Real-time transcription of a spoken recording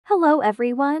Hello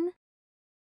everyone.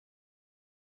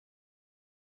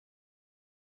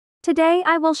 Today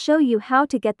I will show you how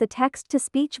to get the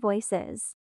text-to-speech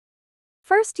voices.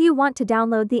 First you want to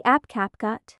download the app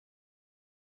CapCut.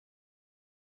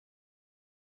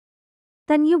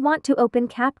 Then you want to open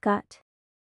CapCut.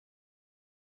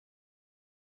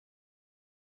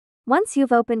 Once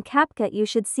you've opened CapCut you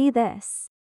should see this.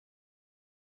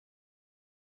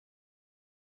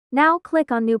 Now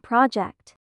click on New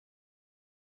Project.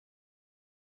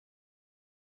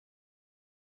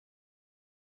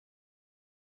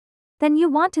 Then you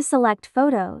want to select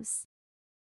Photos.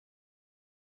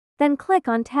 Then click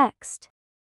on Text.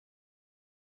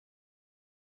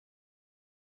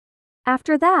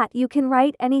 After that you can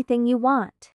write anything you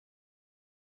want.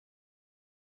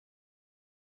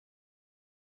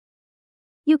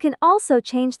 You can also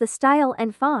change the style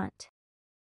and font.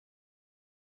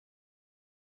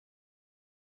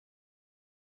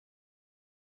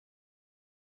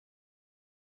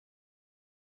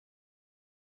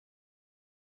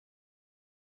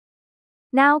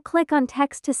 Now click on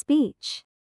Text-to-Speech.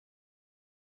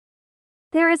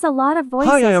 There is a lot of voices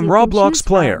Hi, I am you can choose Roblox from.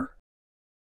 player.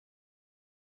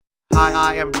 Hi,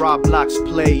 I am Roblox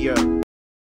player.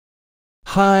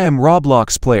 Hi, I am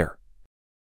Roblox player.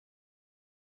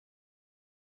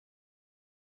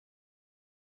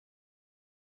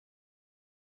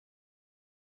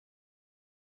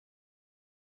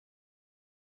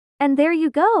 And there you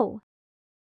go.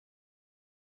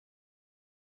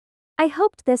 I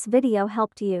hoped this video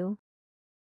helped you.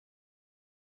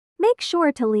 Make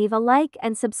sure to leave a like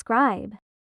and subscribe.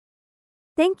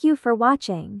 Thank you for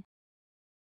watching.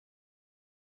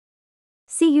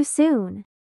 See you soon.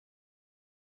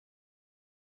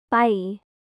 Bye.